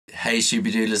Hey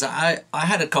Shooby-Doodlers, I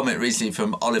had a comment recently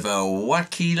from Oliver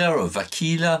Wakila,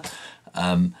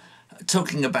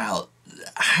 talking about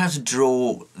how to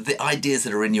draw the ideas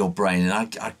that are in your brain. And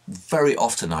I very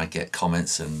often I get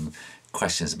comments and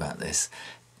questions about this.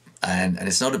 And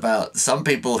it's not about, some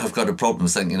people have got a problem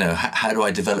saying, you know, how do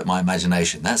I develop my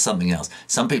imagination? That's something else.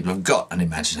 Some people have got an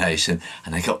imagination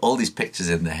and they've got all these pictures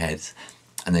in their heads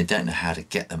and they don't know how to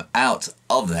get them out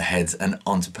of their heads and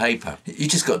onto paper. You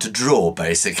just got to draw,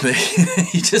 basically.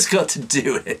 You just got to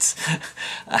do it.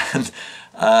 And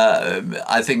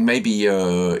I think maybe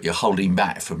you're holding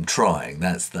back from trying.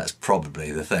 That's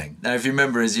probably the thing. Now, if you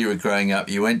remember, as you were growing up,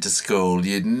 you went to school,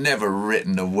 you'd never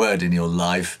written a word in your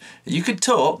life. You could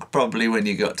talk probably when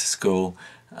you got to school,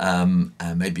 and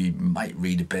maybe you might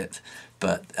read a bit.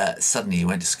 But suddenly you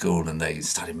went to school and they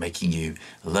started making you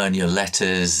learn your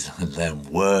letters, learn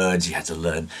words. You had to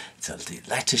learn the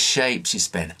letter shapes. You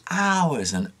spent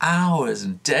hours and hours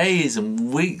and days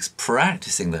and weeks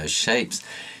practicing those shapes.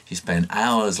 You spend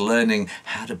hours learning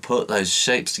how to put those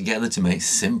shapes together to make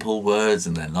simple words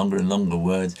and then longer and longer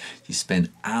words. You spend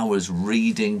hours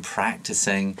reading,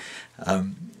 practicing.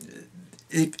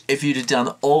 If you'd have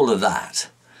done all of that,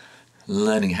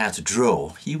 learning how to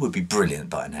draw, you would be brilliant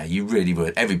by now. You really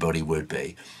would. Everybody would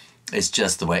be. It's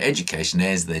just the way education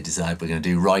is. They decide we're going to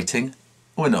do writing,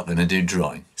 we're not going to do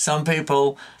drawing. Some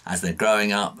people, as they're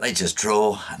growing up, they just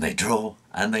draw and they draw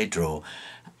and they draw.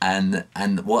 And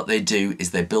what they do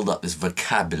is they build up this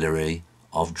vocabulary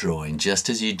of drawing, just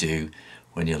as you do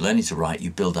when you're learning to write. You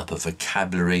build up a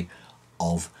vocabulary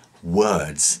of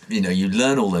words. You know, you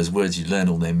learn all those words, you learn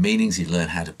all their meanings, you learn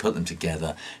how to put them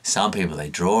together. Some people,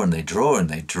 they draw and they draw and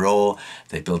they draw.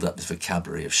 They build up this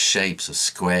vocabulary of shapes, of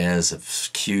squares, of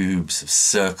cubes, of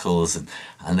circles,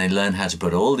 and they learn how to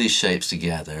put all these shapes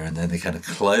together, and then they kind of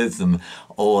clothe them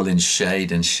all in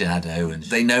shade and shadow, and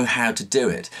they know how to do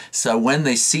it. So when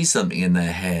they see something in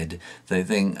their head, they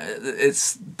think,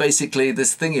 it's basically,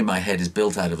 this thing in my head is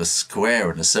built out of a square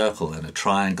and a circle and a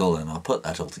triangle, and I'll put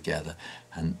that all together.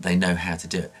 And they know how to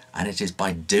do it. And it is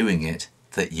by doing it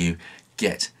that you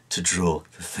get to draw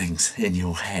the things in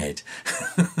your head.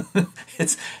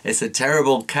 It's a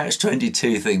terrible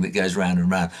catch-22 thing that goes round and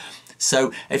round.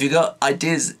 So if you've got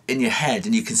ideas in your head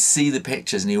and you can see the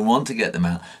pictures and you want to get them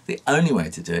out, the only way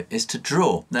to do it is to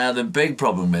draw. Now, the big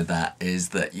problem with that is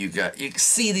that you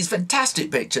see these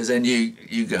fantastic pictures and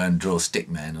you go and draw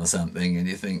stickmen or something and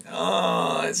you think,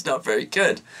 oh, it's not very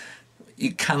good.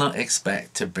 You cannot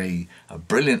expect to be a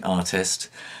brilliant artist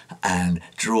and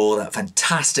draw that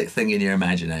fantastic thing in your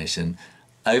imagination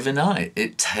overnight.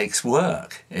 It takes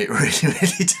work. It really,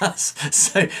 really does.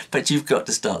 But you've got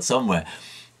to start somewhere.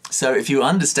 So if you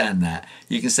understand that,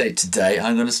 you can say, today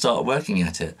I'm going to start working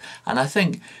at it. And I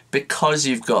think because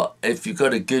if you've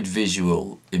got a good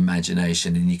visual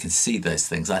imagination and you can see those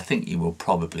things, I think you will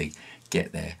probably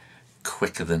get there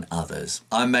quicker than others.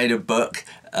 I made a book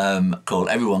called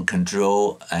Everyone Can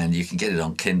Draw, and you can get it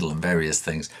on Kindle and various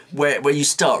things, where you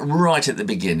start right at the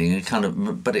beginning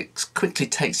and but it quickly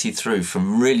takes you through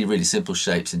from really, really simple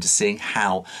shapes into seeing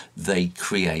how they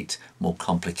create more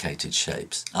complicated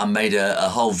shapes. I made a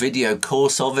whole video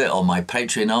course of it on my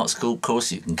Patreon Art School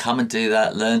course. You can come and do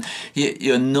that, learn.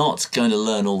 You're not going to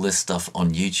learn all this stuff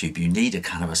on YouTube. You need a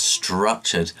kind of a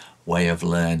structured way of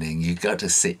learning. You've got to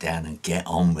sit down and get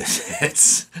on with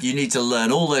it. You need to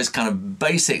learn all those kind of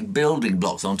basic building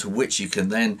blocks onto which you can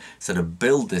then sort of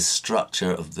build this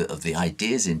structure of the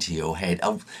ideas into your head.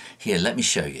 Oh, here, let me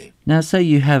show you. Now, say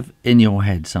you have in your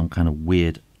head some kind of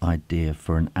weird idea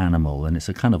for an animal, and it's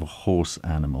a kind of a horse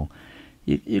animal.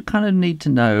 You kind of need to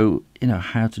know, you know,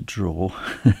 how to draw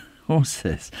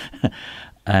horses.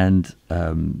 And,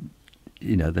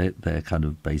 you know, they're kind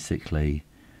of basically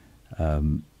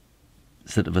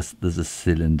sort of there's a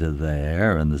cylinder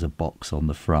there and there's a box on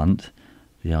the front.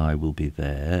 The eye will be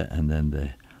there and then the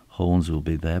horns will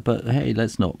be there. But hey,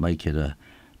 let's not make it a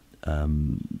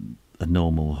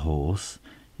normal horse.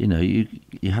 You know, you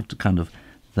have to kind of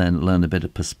then learn a bit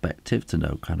of perspective to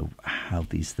know kind of how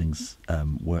these things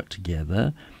work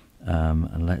together.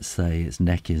 And let's say its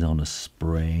neck is on a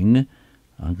spring.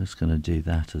 I'm just going to do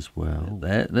that as well.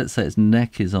 There. Let's say its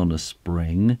neck is on a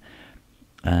spring,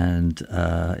 and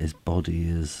his body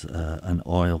is an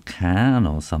oil can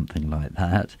or something like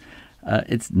that.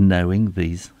 It's knowing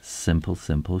these simple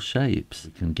shapes.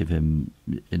 You can give him,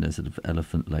 you know, sort of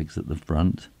elephant legs at the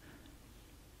front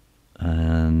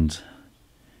and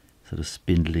sort of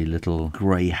spindly little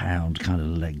greyhound kind of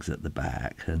legs at the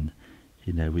back. And,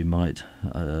 you know, we might,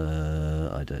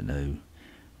 I don't know,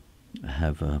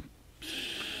 have a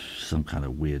some kind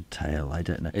of weird tail, I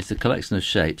don't know. It's a collection of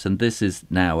shapes, and this is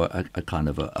now a kind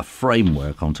of a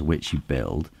framework onto which you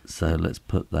build. So let's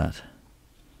put that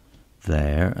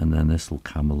there, and then this will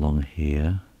come along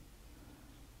here,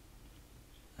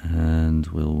 and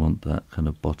we'll want that kind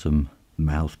of bottom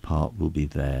mouth part will be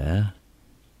there,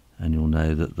 and you'll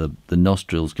know that the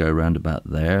nostrils go around about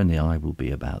there, and the eye will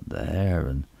be about there,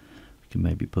 and we can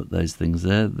maybe put those things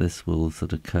there. This will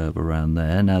sort of curve around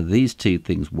there. Now these two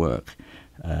things work.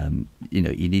 You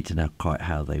know, you need to know quite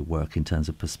how they work in terms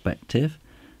of perspective,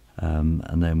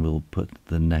 and then we'll put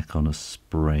the neck on a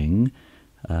spring.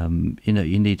 You know,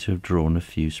 you need to have drawn a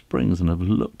few springs, and I've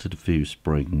looked at a few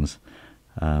springs.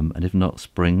 And if not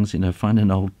springs, you know, find an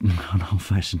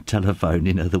old-fashioned telephone,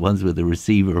 you know, the ones with the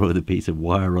receiver or the piece of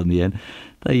wire on the end.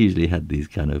 They usually had these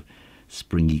kind of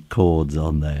springy cords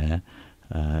on there.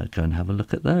 Go and have a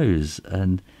look at those,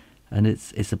 and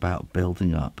it's about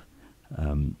building up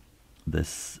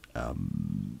this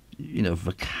you know,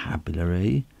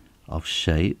 vocabulary of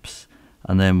shapes,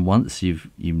 and then once you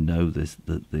know this,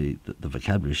 the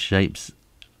vocabulary shapes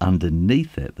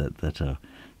underneath it that are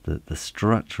the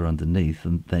structure underneath,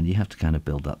 and then you have to kind of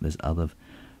build up this other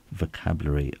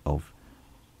vocabulary of,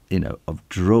 you know, of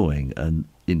drawing, and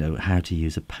you know, how to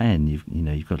use a pen.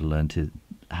 You've got to learn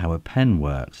how a pen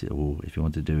works, or if you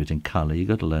want to do it in colour, you've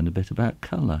got to learn a bit about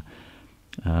colour.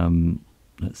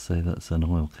 Let's say that's an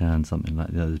oil can, something like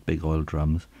those big oil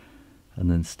drums,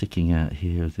 and then sticking out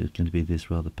here there's going to be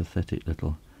this rather pathetic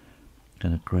little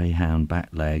kind of greyhound back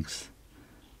legs,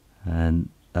 and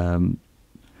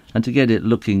to get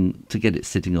it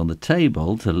sitting on the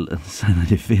table, so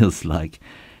that it feels like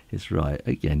it's right.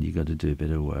 Again, you've got to do a bit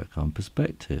of work on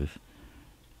perspective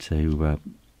to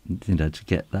you know, to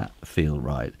get that feel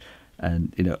right.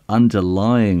 And you know,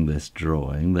 underlying this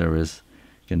drawing, there is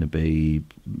going to be,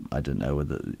 I don't know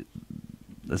whether,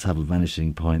 let's have a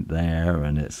vanishing point there,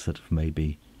 and it's sort of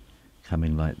maybe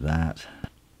coming like that,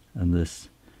 and this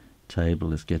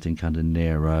table is getting kind of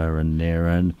nearer and nearer,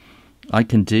 and I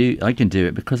can do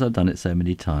it because I've done it so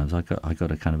many times. I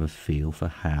got a kind of a feel for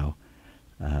how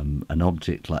an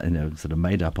object like, you know, sort of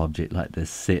made up object like this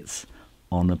sits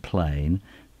on a plane,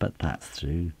 but that's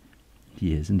through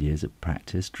years and years of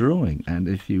practice drawing. And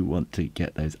if you want to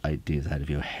get those ideas out of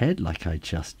your head like I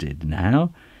just did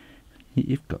now,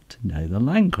 you've got to know the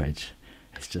language.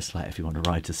 It's just like if you want to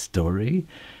write a story,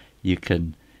 you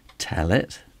can tell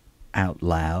it out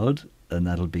loud, and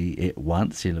that'll be it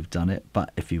once, you'll have done it.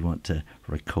 But if you want to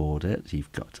record it,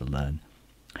 you've got to learn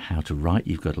how to write.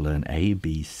 You've got to learn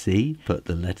ABC, put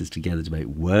the letters together to make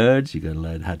words. You've got to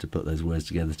learn how to put those words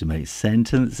together to make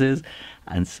sentences,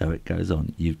 and so it goes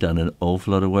on. You've done an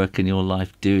awful lot of work in your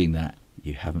life doing that.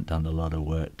 You haven't done a lot of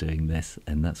work doing this,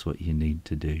 and that's what you need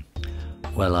to do.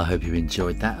 Well, I hope you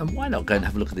enjoyed that, and why not go and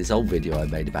have a look at this old video I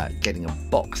made about getting a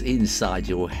box inside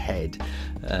your head,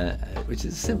 which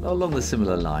is along the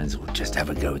similar lines, or just have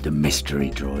a go at the mystery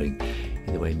drawing.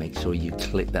 Either way, make sure you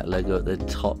click that logo at the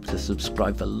top to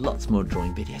subscribe for lots more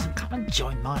drawing videos, and come and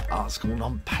join my art school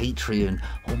on Patreon.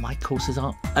 All my courses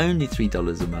are only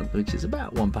 $3 a month, which is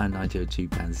about £1.90 or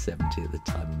 £2.70 at the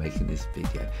time of making this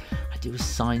video. I do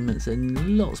assignments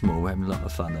and lots more. We're having a lot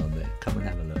of fun on there. Come and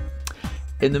have a look.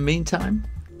 In the meantime,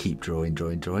 keep drawing,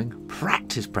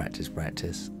 practice,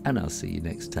 and I'll see you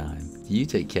next time. You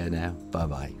take care now.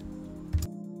 Bye-bye.